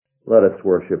Let us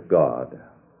worship God.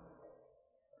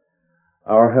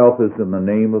 Our help is in the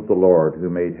name of the Lord who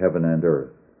made heaven and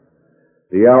earth.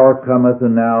 The hour cometh,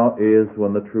 and now is,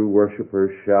 when the true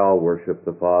worshippers shall worship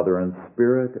the Father in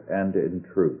spirit and in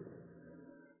truth.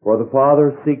 For the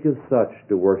Father seeketh such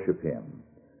to worship him.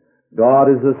 God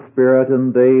is a spirit,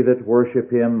 and they that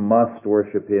worship him must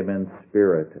worship him in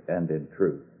spirit and in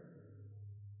truth.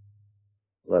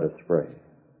 Let us pray.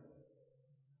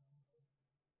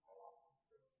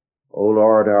 O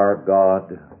Lord our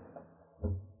God,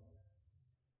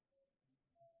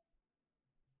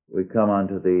 we come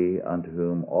unto thee, unto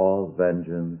whom all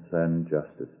vengeance and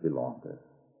justice belongeth,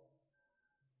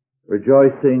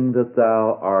 rejoicing that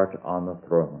thou art on the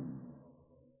throne,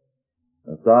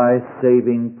 that thy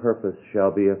saving purpose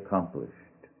shall be accomplished,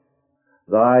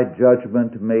 thy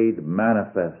judgment made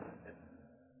manifest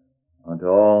unto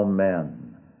all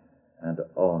men and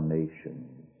all nations.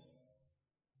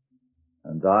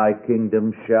 And thy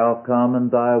kingdom shall come, and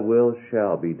thy will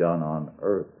shall be done on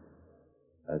earth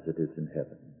as it is in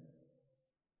heaven.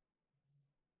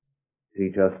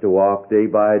 Teach us to walk day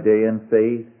by day in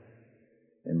faith,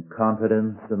 in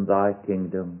confidence in thy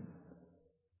kingdom,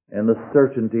 in the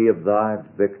certainty of thy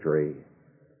victory,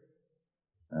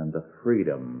 and the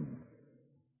freedom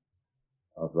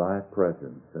of thy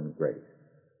presence and grace.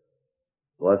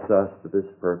 Bless us to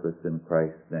this purpose in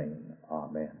Christ's name.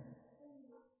 Amen.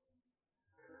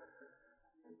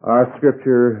 Our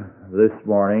scripture this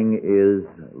morning is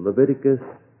Leviticus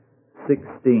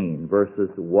 16, verses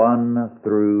 1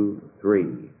 through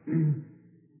 3.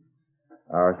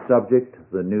 Our subject,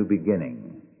 the new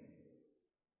beginning.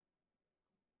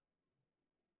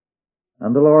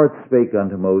 And the Lord spake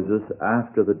unto Moses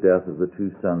after the death of the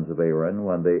two sons of Aaron,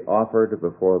 when they offered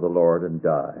before the Lord and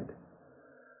died.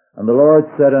 And the Lord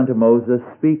said unto Moses,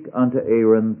 Speak unto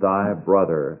Aaron thy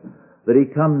brother, that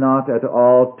he come not at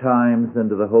all times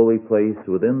into the holy place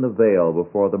within the veil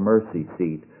before the mercy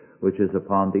seat, which is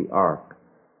upon the ark,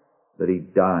 that he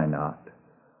die not.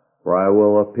 For I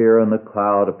will appear in the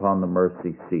cloud upon the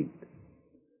mercy seat.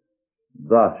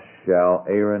 Thus shall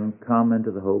Aaron come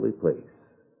into the holy place,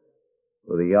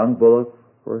 with a young bullock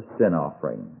for a sin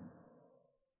offering,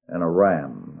 and a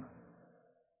ram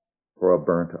for a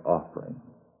burnt offering.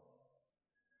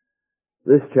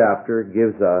 This chapter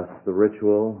gives us the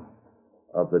ritual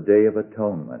of the Day of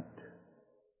Atonement,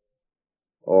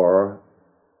 or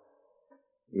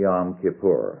Yom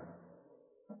Kippur.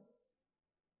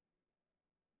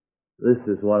 This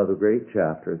is one of the great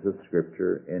chapters of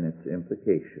Scripture in its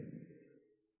implications.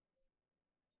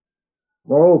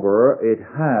 Moreover, it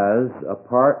has,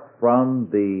 apart from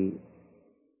the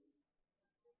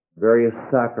various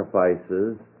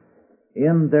sacrifices,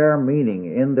 in their meaning,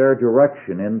 in their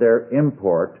direction, in their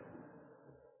import,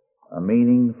 a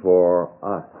meaning for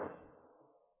us,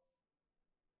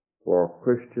 for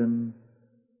Christian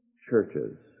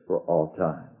churches for all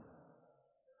time.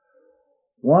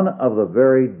 One of the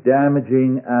very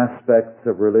damaging aspects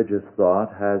of religious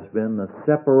thought has been the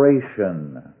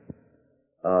separation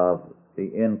of the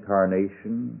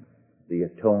incarnation, the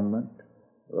atonement,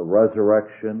 the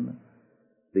resurrection,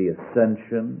 the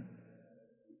ascension,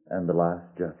 and the last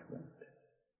judgment.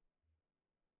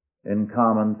 In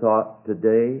common thought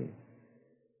today,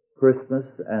 Christmas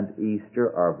and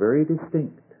Easter are very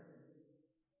distinct,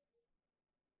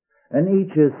 and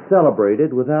each is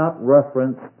celebrated without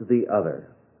reference to the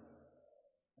other.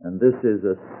 And this is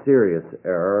a serious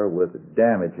error with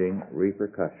damaging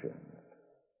repercussions.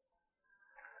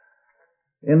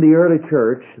 In the early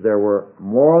church, there were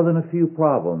more than a few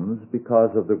problems because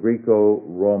of the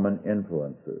Greco-Roman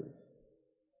influences.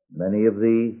 Many of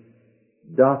the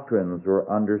doctrines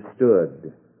were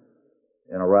understood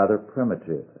in a rather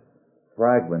primitive,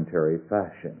 fragmentary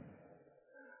fashion.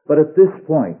 But at this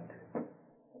point,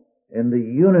 in the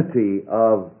unity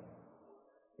of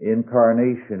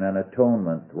incarnation and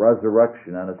atonement,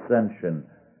 resurrection and ascension,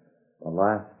 the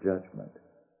last judgment,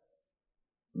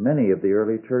 many of the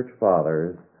early church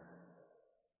fathers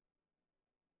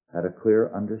had a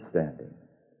clear understanding.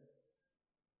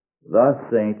 Thus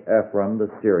St. Ephrem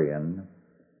the Syrian,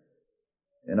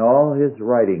 in all his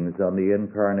writings on the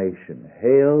Incarnation,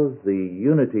 hails the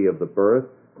unity of the birth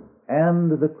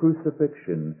and the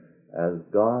crucifixion as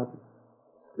God's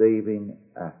saving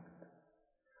act.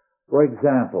 For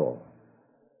example,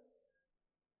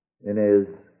 in his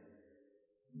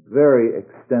very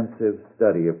extensive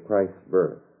study of Christ's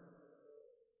birth,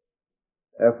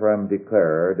 Ephrem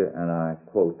declared, and I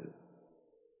quote,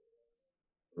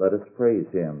 "Let us praise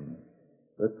him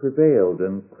that prevailed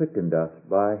and quickened us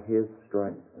by his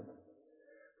stripes.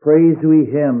 Praise we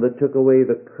him that took away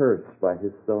the curse by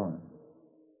his thorns.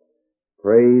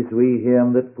 Praise we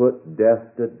him that put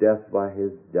death to death by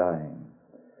his dying.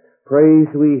 Praise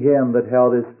we him that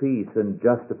held his peace and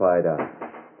justified us.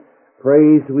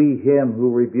 Praise we him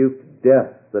who rebuked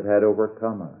death that had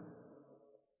overcome us.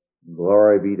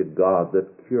 Glory be to God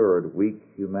that cured weak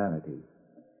humanity.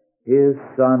 His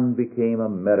Son became a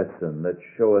medicine that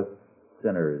showeth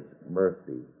sinners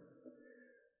mercy.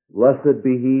 Blessed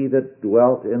be he that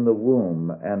dwelt in the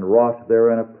womb and wrought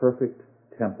therein a perfect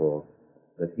temple,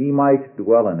 that he might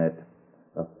dwell in it,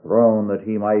 a throne that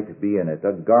he might be in it,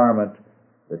 a garment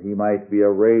that he might be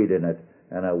arrayed in it,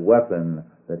 and a weapon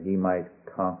that he might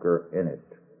conquer in it.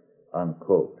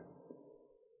 Unquote.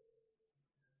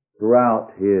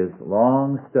 Throughout his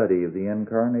long study of the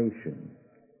Incarnation,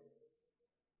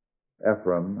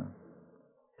 Ephraim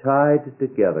tied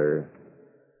together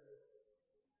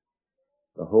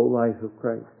the whole life of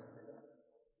Christ,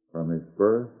 from his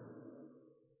birth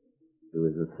to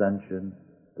his ascension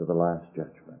to the Last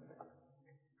Judgment.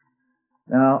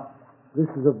 Now, this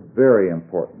is a very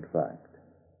important fact.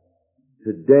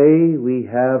 Today we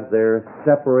have their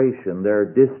separation, their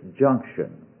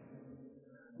disjunction.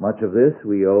 Much of this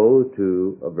we owe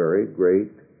to a very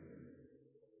great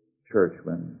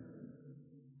churchman,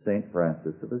 St.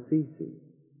 Francis of Assisi.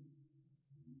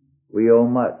 We owe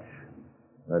much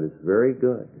that is very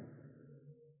good,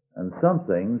 and some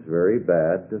things very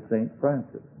bad to St.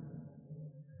 Francis.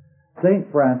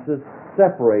 St. Francis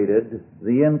separated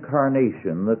the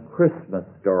Incarnation, the Christmas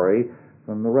story,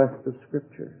 from the rest of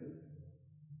Scripture.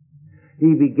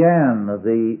 He began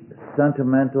the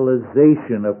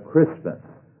sentimentalization of Christmas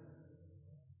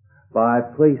by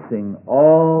placing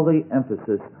all the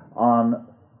emphasis on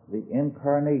the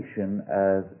Incarnation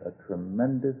as a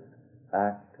tremendous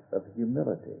act of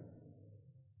humility.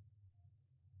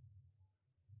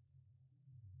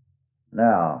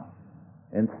 Now,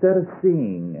 instead of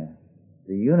seeing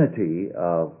the unity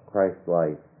of Christ's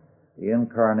life, the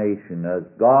Incarnation, as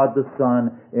God the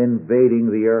Son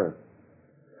invading the earth,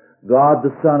 God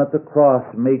the Son at the cross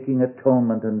making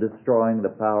atonement and destroying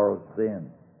the power of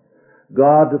sin,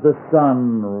 God the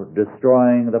Son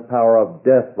destroying the power of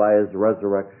death by his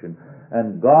resurrection,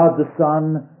 and God the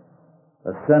Son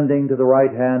ascending to the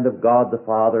right hand of God the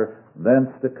Father, thence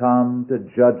to come to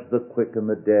judge the quick and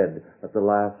the dead at the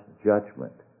last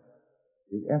judgment.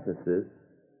 The emphasis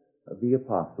of the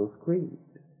Apostles' Creed.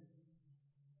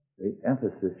 The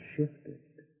emphasis shifted.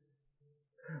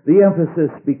 The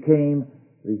emphasis became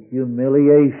the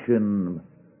humiliation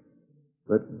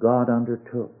that God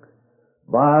undertook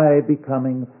by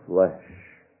becoming flesh.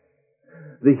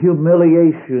 The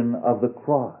humiliation of the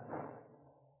cross.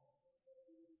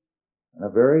 And a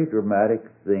very dramatic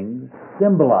thing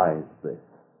symbolized this.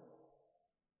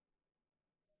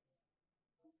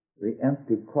 The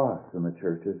empty cross in the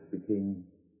churches became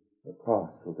the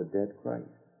cross of the dead Christ.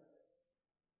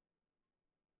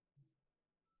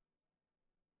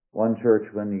 One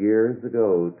churchman years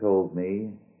ago told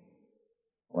me,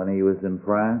 when he was in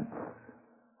France,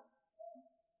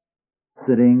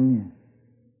 sitting,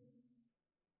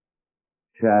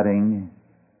 chatting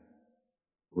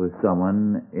with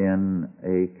someone in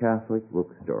a Catholic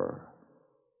bookstore.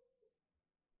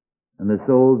 And this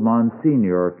old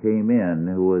Monsignor came in,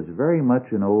 who was very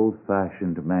much an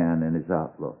old-fashioned man in his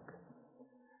outlook.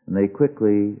 And they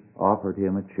quickly offered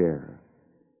him a chair.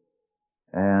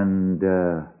 And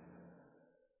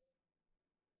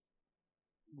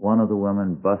one of the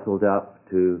women bustled up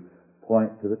to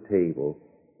point to the table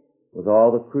with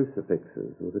all the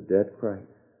crucifixes with the dead Christ,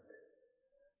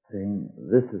 saying,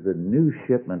 "This is a new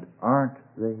shipment, aren't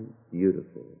they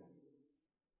beautiful?"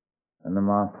 And the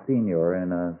Monsignor,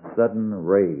 in a sudden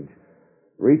rage,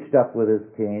 reached up with his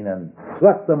cane and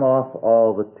swept them off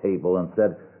all the table and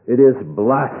said, "It is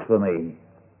blasphemy.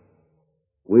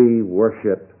 We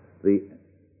worship the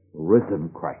risen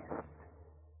Christ."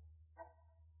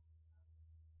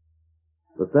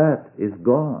 But that is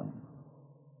gone.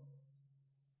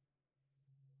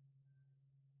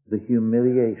 The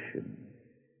humiliation,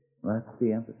 that's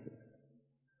the emphasis.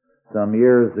 Some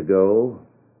years ago,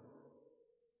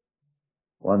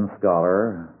 one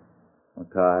scholar,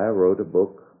 Mackay, wrote a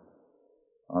book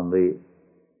on the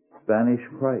Spanish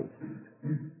Christ,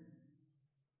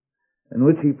 in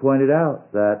which he pointed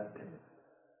out that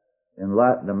in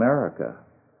Latin America,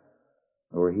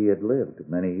 where he had lived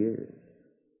many years,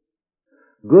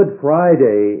 Good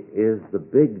Friday is the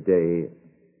big day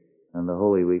on the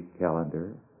Holy Week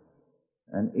calendar,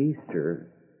 and Easter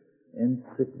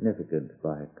insignificant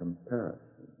by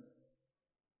comparison.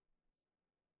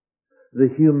 The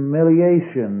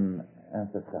humiliation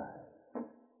emphasized.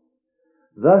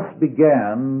 Thus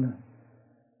began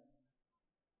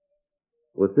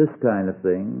with this kind of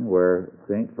thing where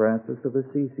St. Francis of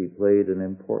Assisi played an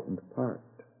important part.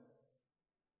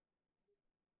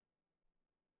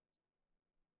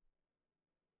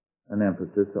 An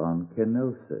emphasis on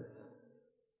kenosis,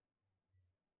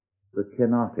 the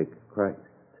kenotic Christ,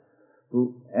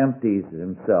 who empties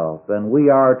himself, and we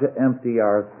are to empty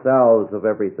ourselves of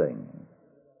everything.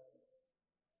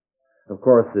 Of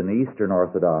course, in Eastern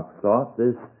Orthodox thought,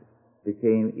 this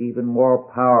became even more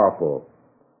powerful,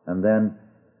 and then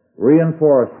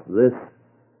reinforced this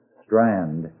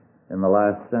strand in the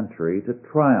last century to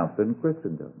triumph in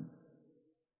Christendom.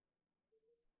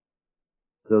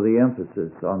 So the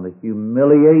emphasis on the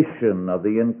humiliation of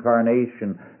the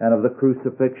incarnation and of the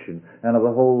crucifixion and of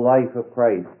the whole life of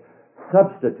Christ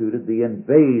substituted the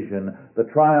invasion, the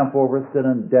triumph over sin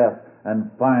and death, and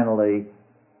finally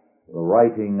the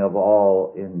righting of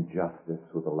all injustice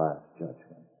with the last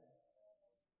judgment.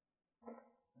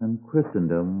 And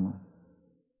Christendom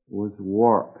was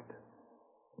warped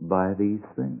by these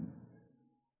things.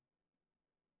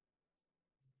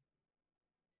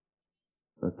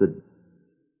 But the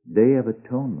Day of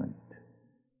Atonement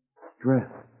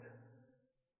stressed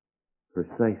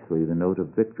precisely the note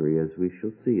of victory, as we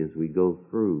shall see as we go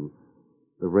through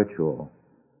the ritual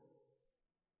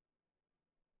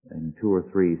in 2 or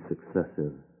 3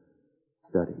 successive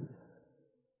studies.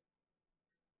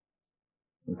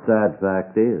 The sad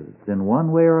fact is, in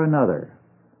one way or another,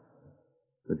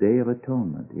 the Day of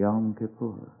Atonement, Yom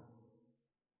Kippur,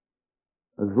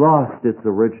 has lost its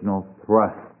original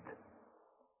thrust,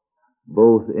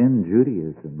 both in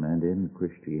Judaism and in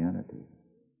Christianity.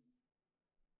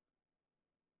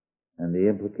 And the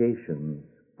implications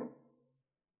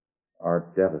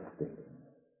are devastating.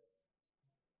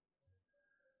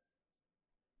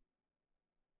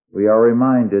 We are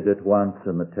reminded at once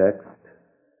in the text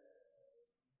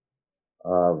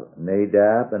of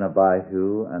Nadab and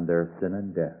Abihu and their sin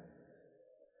and death.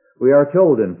 We are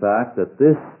told, in fact, that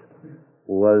this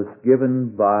was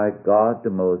given by God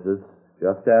to Moses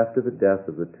just after the death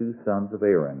of the 2 sons of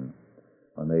Aaron,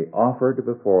 when they offered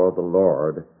before the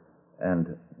Lord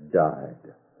and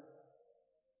died.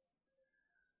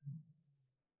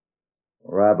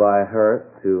 Rabbi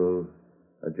Hertz, who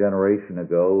a generation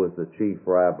ago was the chief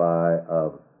rabbi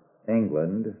of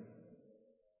England,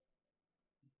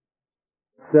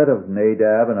 said of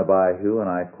Nadab and Abihu, and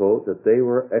I quote, that they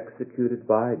were executed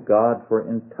by God for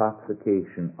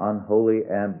intoxication, unholy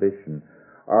ambition,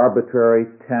 arbitrary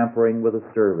tampering with the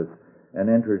service, and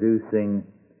introducing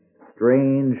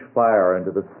strange fire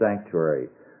into the sanctuary.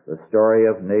 The story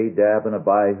of Nadab and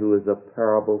Abihu is a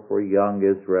parable for young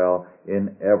Israel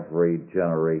in every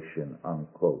generation,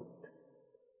 unquote.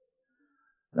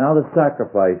 Now, the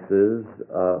sacrifices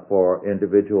for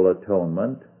individual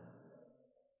atonement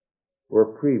were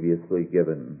previously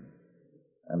given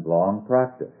and long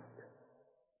practiced.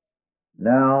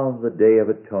 Now the Day of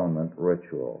Atonement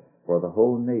ritual for the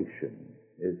whole nation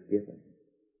is given.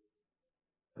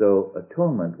 So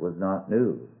atonement was not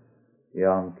new.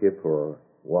 Yom Kippur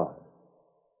was.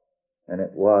 And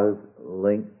it was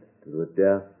linked to the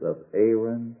death of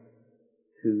Aaron's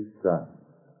 2 sons.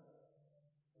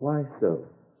 Why so?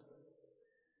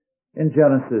 In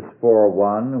Genesis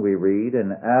 4:1 we read,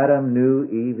 "And Adam knew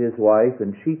Eve his wife,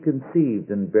 and she conceived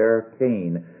and bare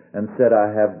Cain, and said,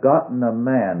 I have gotten a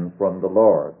man from the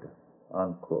Lord."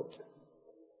 Unquote.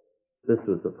 This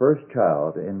was the first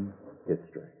child in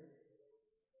history.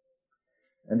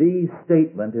 And Eve's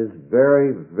statement is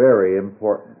very, very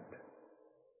important.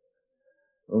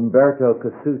 Umberto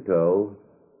Cassuto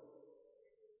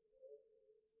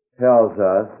tells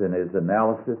us in his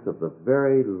analysis of the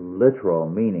very literal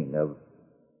meaning of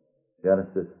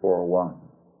Genesis 4:1,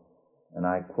 and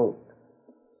I quote,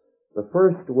 "The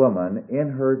first woman, in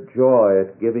her joy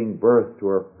at giving birth to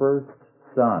her first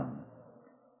son,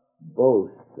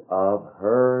 boasts of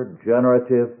her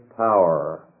generative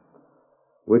power,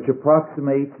 which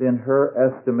approximates in her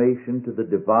estimation to the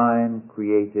divine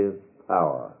creative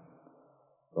power.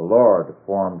 The Lord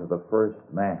formed the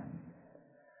first man,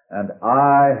 and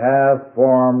I have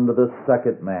formed the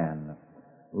second man."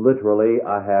 Literally,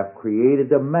 I have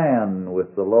created a man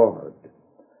with the Lord.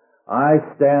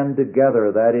 I stand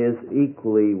together, that is,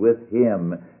 equally with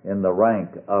him in the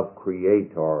rank of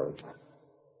creators.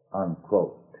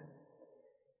 Unquote.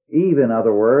 Eve, in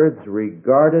other words,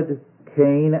 regarded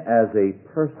Cain as a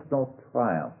personal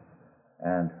triumph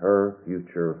and her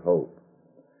future hope.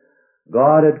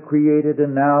 God had created,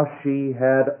 and now she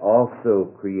had also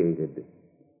created.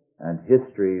 And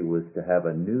history was to have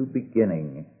a new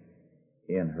beginning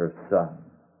in her son.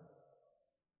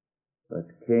 But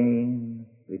Cain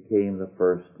became the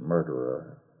first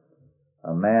murderer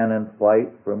a man in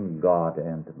flight from God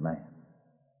and man.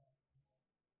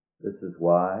 This is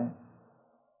why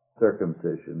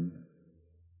circumcision,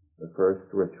 the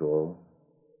first ritual,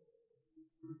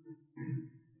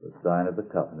 the sign of the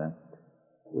covenant,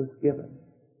 was given.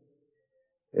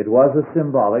 It was a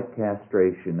symbolic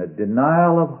castration, a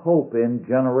denial of hope in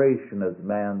generation as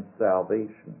man's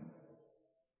salvation.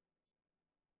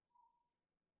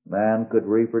 Man could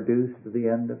reproduce to the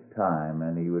end of time,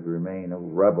 and he would remain a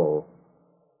rebel,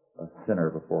 a sinner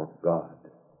before God.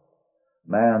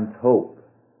 Man's hope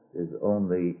is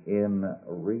only in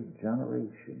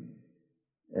regeneration,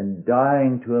 in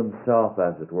dying to himself,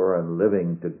 as it were, and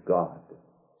living to God.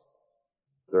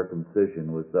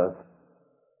 Circumcision was thus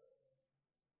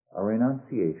a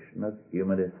renunciation of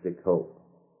humanistic hope.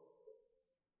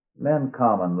 Men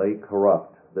commonly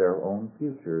corrupt their own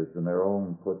futures and their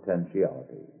own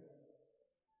potentialities.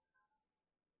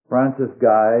 Frances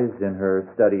Guise, in her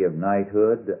study of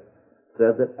knighthood,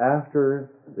 said that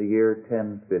after the year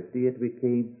 1050 it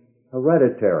became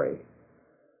hereditary.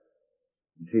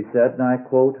 She said, and I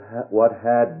quote, "What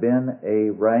had been a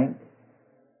rank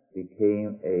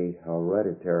became a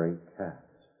hereditary caste.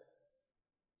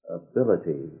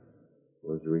 Ability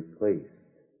was replaced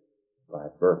by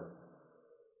birth."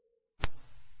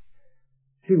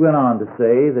 She went on to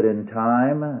say that in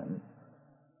time,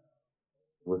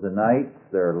 with the knights,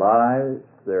 their lives,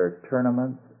 their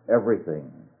tournaments,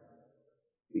 everything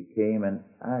became an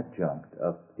adjunct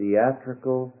of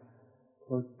theatrical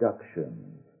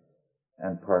productions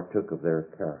and partook of their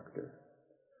character.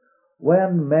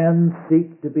 When men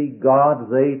seek to be God,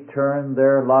 they turn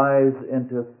their lives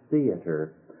into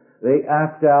theater. They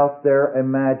act out their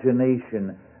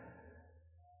imagination,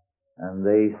 and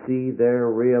they see their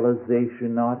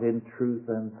realization not in truth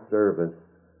and service,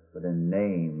 but in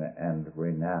name and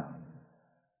renown.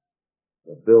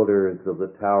 The builders of the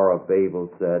Tower of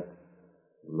Babel said,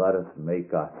 "Let us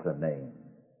make us a name."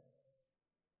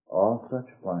 All such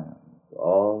plans,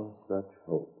 all such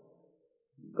hope,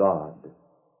 God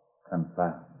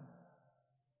confounds.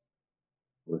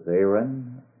 With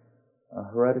Aaron, a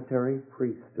hereditary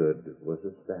priesthood was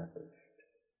established,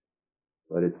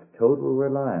 but its total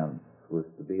reliance was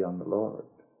to be on the Lord.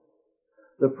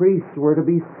 The priests were to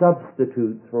be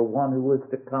substitutes for one who was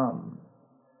to come.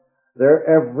 Their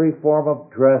every form of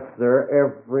dress, their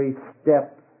every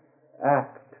step,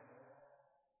 act,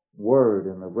 word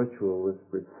in the ritual was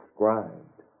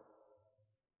prescribed.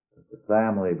 But the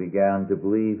family began to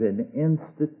believe in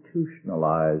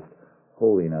institutionalized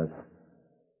holiness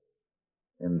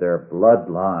in their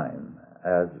bloodline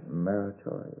as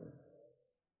meritorious.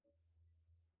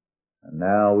 And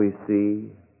now we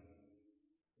see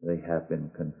they have been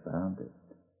confounded.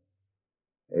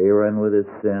 Aaron with his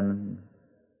sin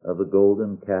of the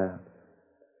golden calf,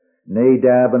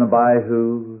 Nadab and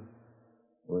Abihu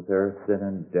with their sin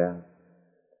and death,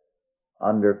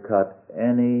 undercut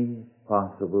any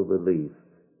possible belief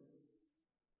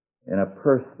in a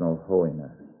personal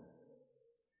holiness,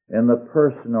 in the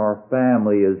person or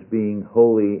family as being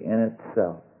holy in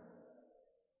itself,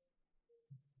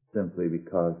 simply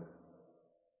because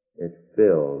it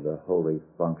filled a holy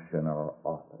function or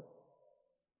office.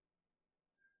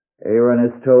 Aaron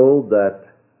is told that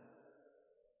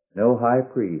no high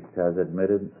priest has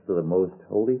admittance to the most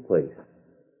holy place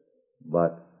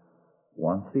but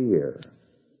once a year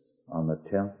on the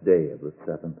 10th day of the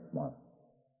 7th month.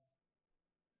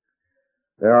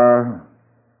 There are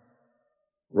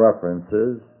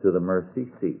references to the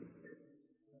mercy seat.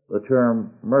 The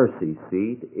term mercy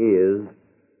seat is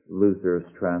Luther's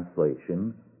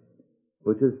translation,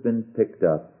 which has been picked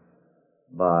up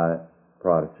by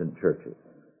Protestant churches.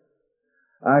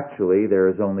 Actually, there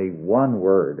is only one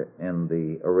word in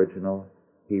the original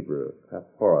Hebrew,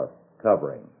 kapporah,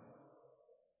 covering.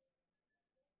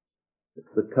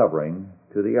 It's the covering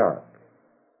to the ark.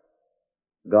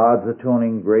 God's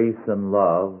atoning grace and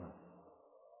love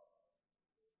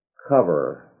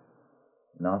cover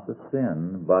not the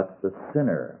sin, but the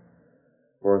sinner,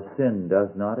 for sin does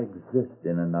not exist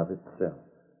in and of itself.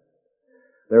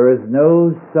 There is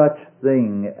no such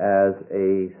thing as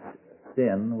a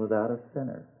sin without a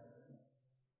sinner.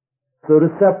 So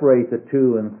to separate the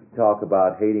two and talk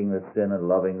about hating the sin and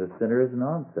loving the sinner is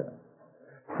nonsense.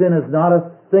 Sin is not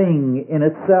a thing in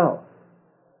itself.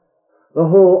 The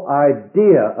whole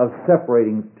idea of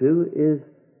separating the two is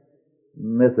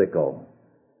mythical.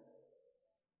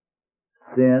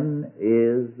 Sin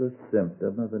is the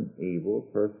symptom of an evil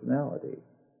personality.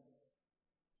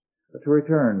 But to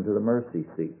return to the mercy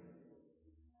seat,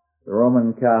 the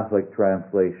Roman Catholic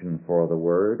translation for the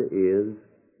word is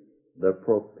the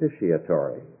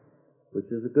propitiatory, which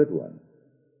is a good one.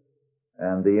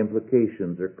 and the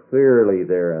implications are clearly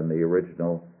there in the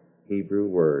original Hebrew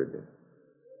word.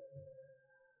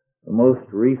 The most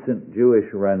recent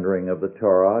Jewish rendering of the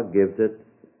Torah gives it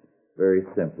very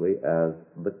simply as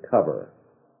the cover.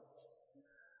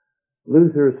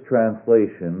 Luther's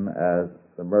translation as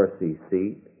the mercy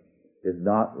seat is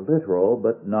not literal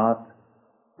but not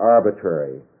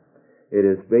arbitrary. It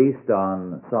is based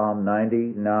on Psalm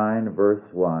 99 verse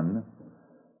 1.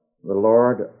 The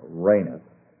Lord reigneth,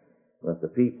 let the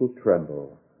people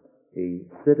tremble. He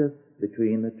sitteth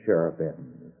between the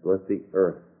cherubims, let the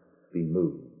earth be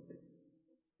moved.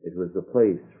 It was the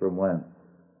place from whence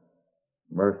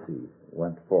mercy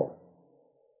went forth.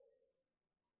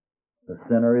 The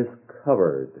sinner is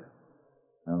covered,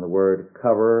 and the word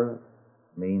cover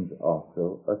means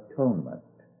also atonement,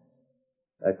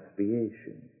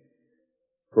 expiation,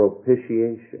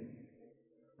 propitiation.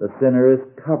 The sinner is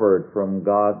covered from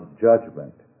God's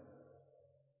judgment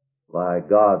by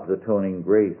God's atoning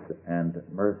grace and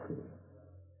mercy.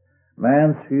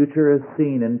 Man's future is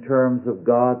seen in terms of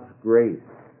God's grace,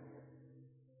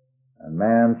 and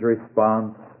man's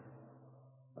response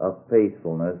of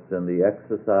faithfulness in the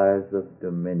exercise of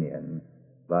dominion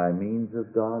by means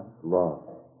of God's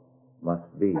law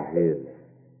must be his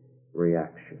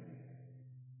reaction.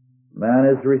 Man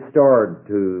is restored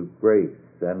to grace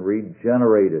and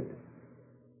regenerated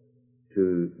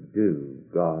to do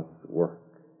God's work.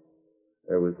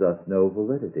 There was thus no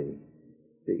validity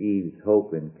to Eve's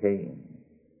hope in Cain,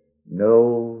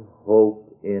 no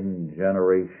hope in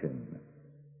generation,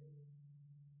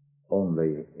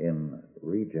 only in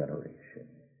regeneration.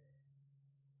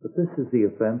 But this is the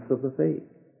offense of the faith,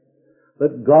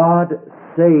 that God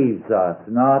saves us,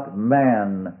 not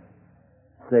man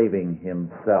saving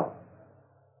himself.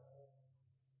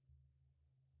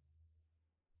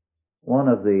 One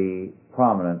of the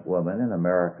prominent women in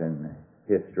American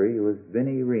history was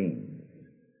Vinnie Reams,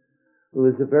 who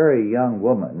as a very young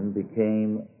woman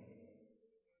became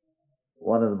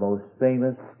one of the most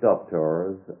famous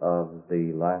sculptors of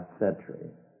the last century,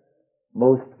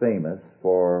 most famous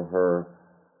for her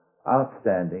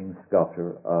outstanding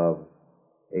sculpture of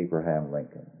Abraham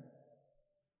Lincoln.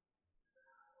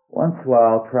 Once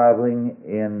while traveling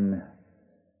in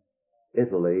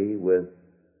Italy with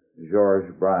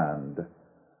George Brand,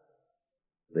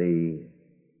 the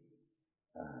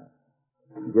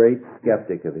great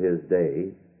skeptic of his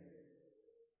day,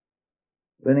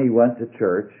 Vinnie went to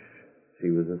church. She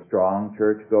was a strong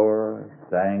churchgoer,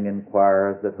 sang in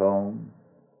choirs at home,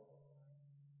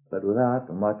 but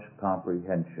without much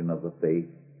comprehension of the faith,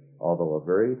 although a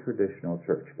very traditional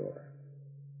churchgoer.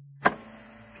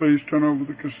 Please turn over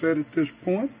the cassette at this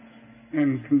point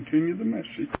and continue the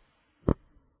message.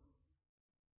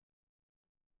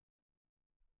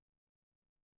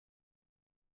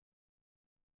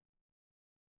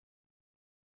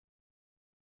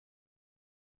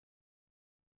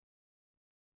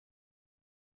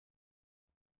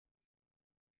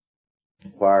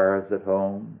 Choirs at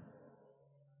home,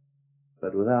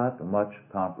 but without much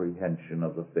comprehension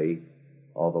of the faith,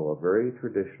 although a very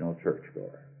traditional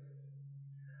churchgoer.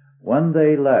 When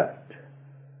they left,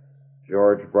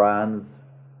 George Brand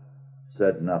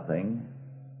said nothing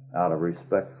out of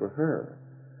respect for her,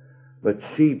 but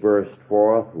she burst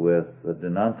forth with the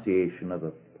denunciation of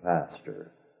the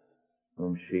pastor,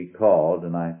 whom she called,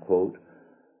 and I quote,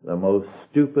 "the most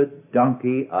stupid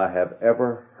donkey I have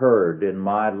ever heard in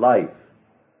my life,"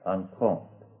 unquote.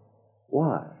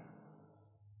 Why?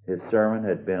 His sermon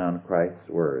had been on Christ's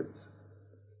words,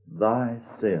 "Thy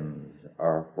sins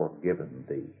are forgiven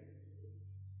thee."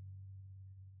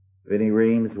 Vinnie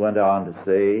Reams went on to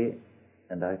say,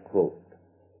 and I quote,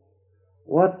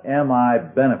 "What am I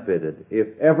benefited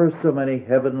if ever so many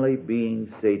heavenly beings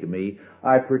say to me,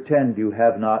 'I pretend you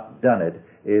have not done it,'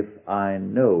 if I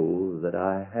know that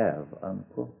I have,"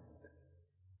 unquote.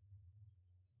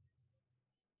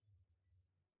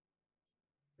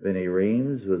 Vinnie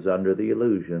Reams was under the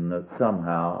illusion that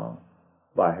somehow,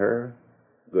 by her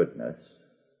goodness,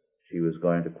 she was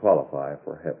going to qualify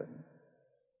for heaven.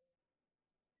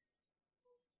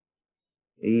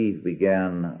 Eve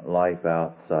began life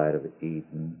outside of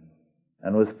Eden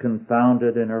and was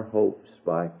confounded in her hopes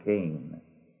by Cain,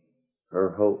 her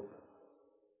hope.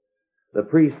 The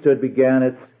priesthood began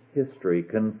its history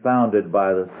confounded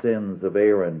by the sins of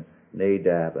Aaron,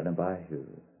 Nadab, and Abihu.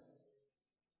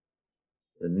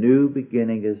 The new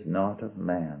beginning is not of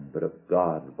man, but of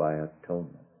God by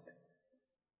atonement.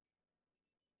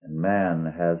 And man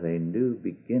has a new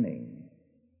beginning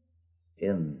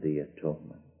in the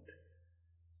atonement.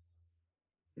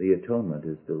 The atonement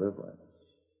is deliverance.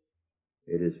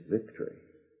 It is victory.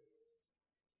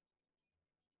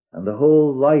 And the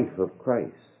whole life of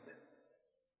Christ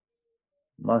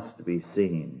must be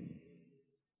seen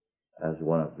as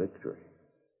one of victory.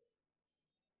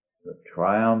 The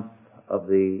triumph of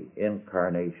the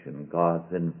Incarnation,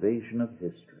 God's invasion of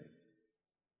history.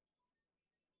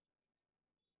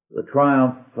 The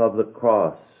triumph of the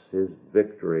cross, His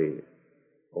victory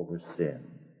over sin.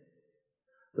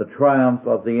 The triumph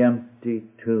of the empty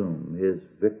tomb, His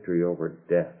victory over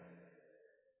death.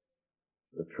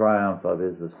 The triumph of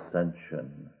His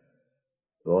ascension,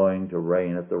 going to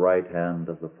reign at the right hand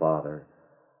of the Father,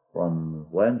 from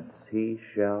whence He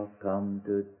shall come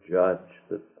to judge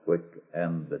the quick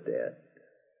and the dead.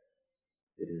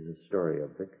 It is a story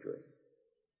of victory.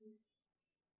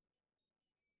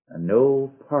 And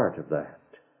no part of that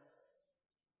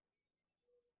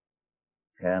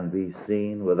can be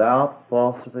seen without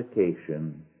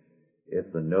falsification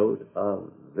if the note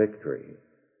of victory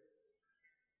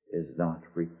is not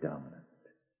predominant.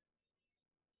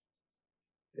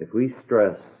 If we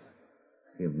stress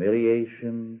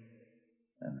humiliation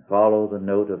and follow the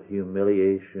note of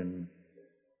humiliation,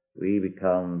 we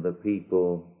become the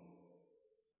people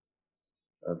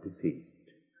of defeat,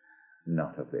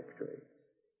 not of victory.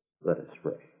 Let us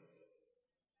pray.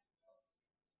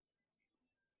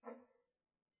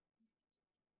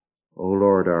 O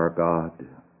Lord our God,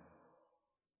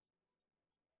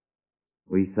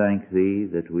 we thank Thee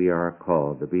that we are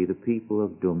called to be the people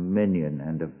of dominion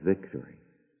and of victory.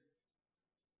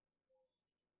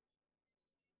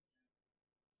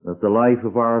 That the life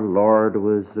of our Lord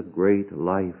was a great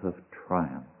life of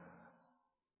triumph,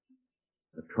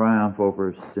 a triumph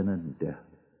over sin and death.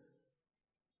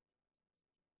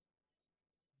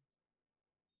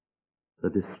 The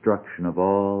destruction of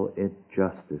all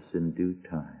injustice in due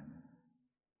time.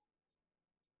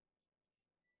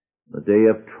 The day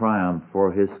of triumph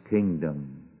for His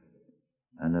kingdom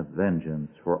and of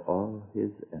vengeance for all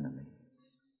His enemies.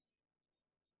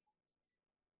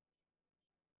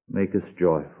 Make us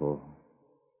joyful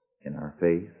in our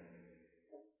faith,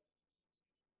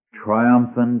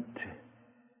 triumphant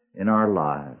in our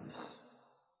lives,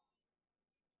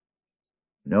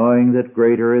 knowing that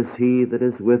greater is He that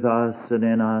is with us and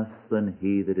in us than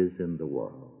he that is in the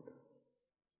world.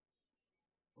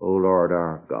 O Lord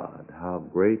our God, how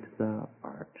great Thou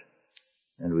art,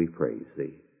 and we praise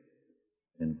Thee.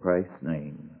 In Christ's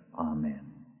name, amen.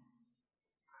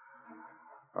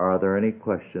 Are there any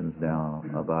questions now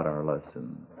about our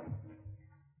lesson?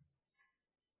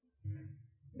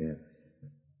 Yes.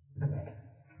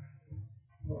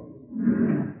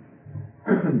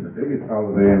 The biggest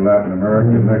holiday in Latin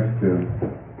America next to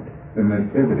the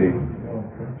Nativity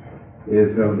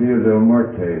is El Dia de la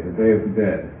Muerte, the Day of the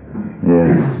Dead.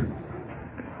 Yes.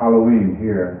 Halloween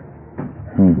here.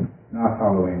 Not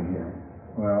Halloween here.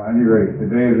 Well, at any rate, the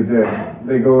Day of the Dead,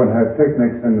 they go and have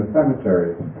picnics in the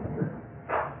cemeteries.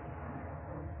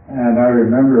 And I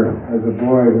remember as a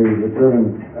boy we were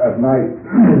driven at night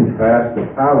past the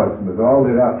palace. It was all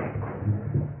lit up.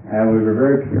 And we were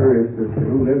very curious as to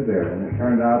who lived there. And it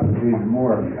turned out to be the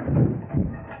morgue.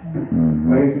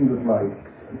 Blazing with lights.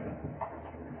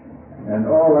 And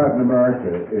all Latin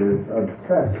America is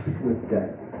obsessed with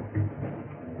death.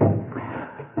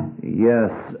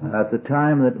 Yes, at the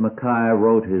time that Mackay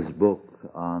wrote his book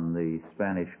on the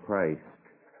Spanish Christ,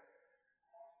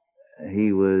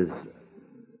 he was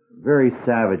very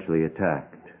savagely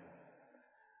attacked.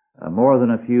 More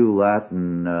than a few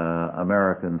Latin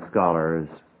American scholars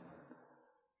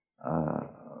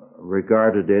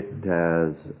regarded it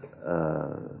as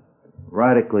a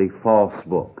radically false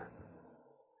book,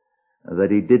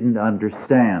 that he didn't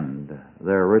understand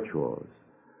their rituals.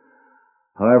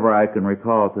 However, I can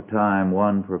recall at the time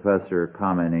one professor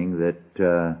commenting that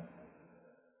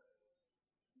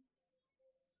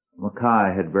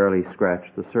Mackay had barely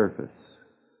scratched the surface.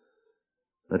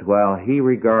 That while he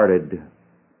regarded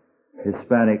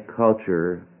Hispanic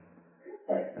culture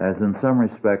as in some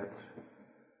respects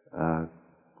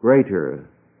greater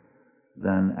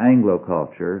than Anglo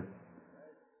culture,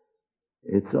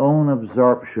 its own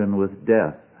absorption with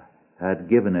death had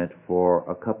given it for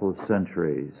a couple of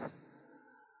centuries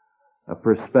a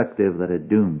perspective that had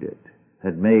doomed it,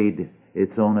 had made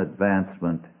its own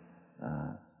advancement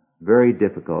very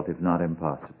difficult, if not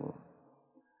impossible.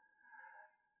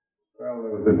 Well,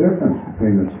 there was a difference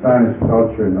between the Spanish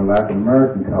culture and the Latin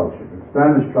American culture. The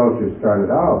Spanish culture started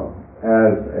out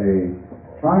as a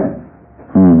triumph.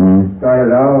 It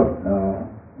started out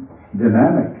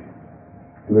dynamic,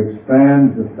 to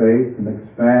expand the faith and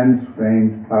expand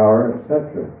Spain's power,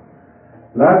 etc.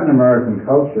 Latin American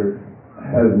culture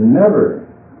has never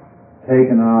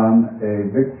taken on a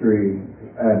victory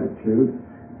attitude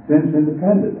since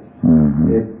independence.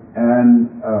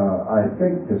 I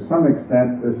think to some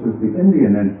extent this is the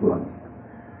Indian influence,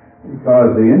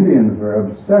 because the Indians were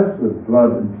obsessed with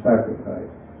blood and sacrifice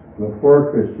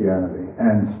before Christianity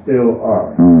and still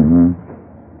are.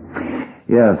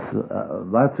 Yes,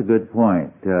 that's a good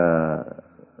point.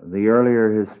 The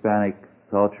earlier Hispanic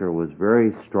culture was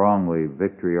very strongly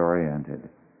victory-oriented.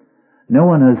 No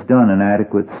one has done an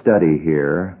adequate study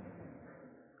here,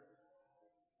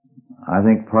 I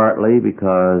think partly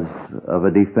because of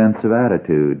a defensive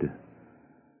attitude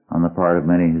on the part of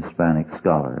many Hispanic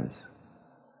scholars.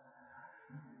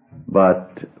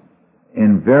 But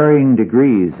in varying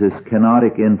degrees, this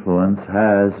kenotic influence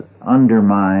has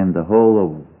undermined the whole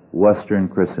of Western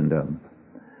Christendom.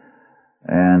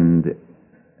 And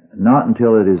not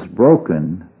until it is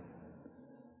broken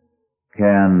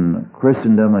can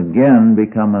Christendom again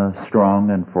become a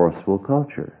strong and forceful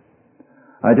culture.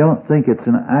 I don't think it's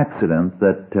an accident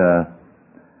that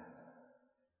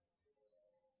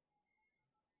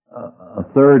a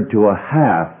third to a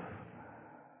half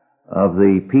of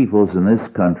the peoples in this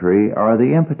country are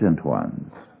the impotent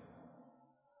ones,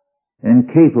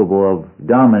 incapable of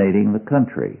dominating the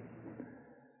country.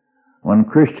 When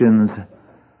Christians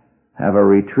have a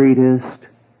retreatist,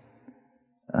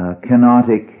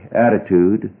 kenotic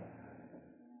attitude,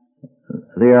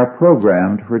 they are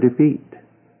programmed for defeat.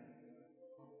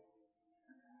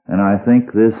 And I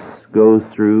think this goes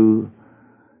through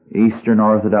Eastern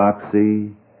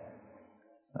Orthodoxy,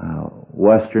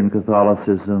 Western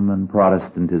Catholicism, and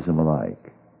Protestantism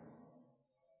alike.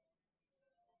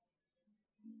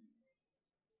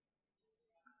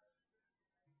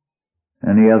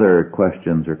 Any other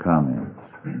questions or comments?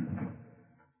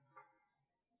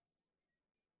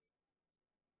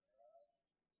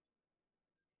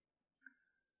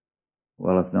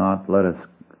 Well, if not, let us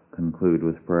conclude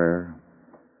with prayer.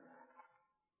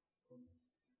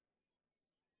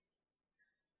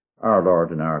 Our Lord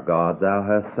and our God, Thou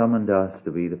hast summoned us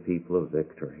to be the people of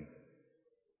victory.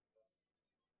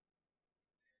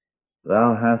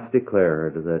 Thou hast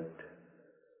declared that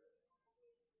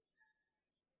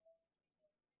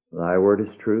Thy word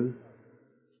is truth.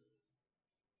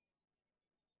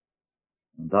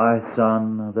 Thy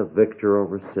Son, the victor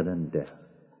over sin and death.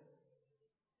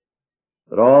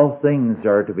 That all things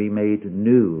are to be made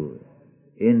new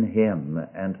in Him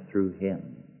and through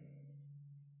Him.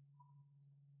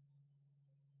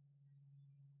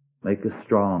 Make us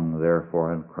strong,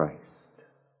 therefore, in Christ,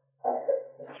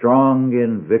 strong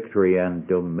in victory and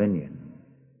dominion.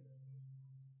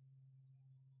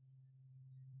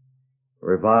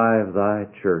 Revive Thy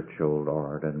church, O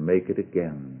Lord, and make it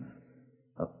again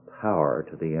a power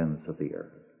to the ends of the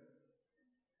earth.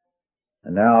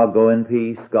 And now go in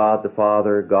peace. God the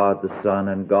Father, God the Son,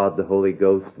 and God the Holy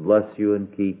Ghost bless you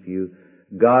and keep you,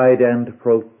 guide and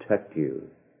protect you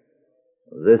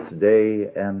this day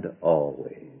and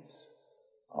always.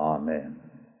 Amen.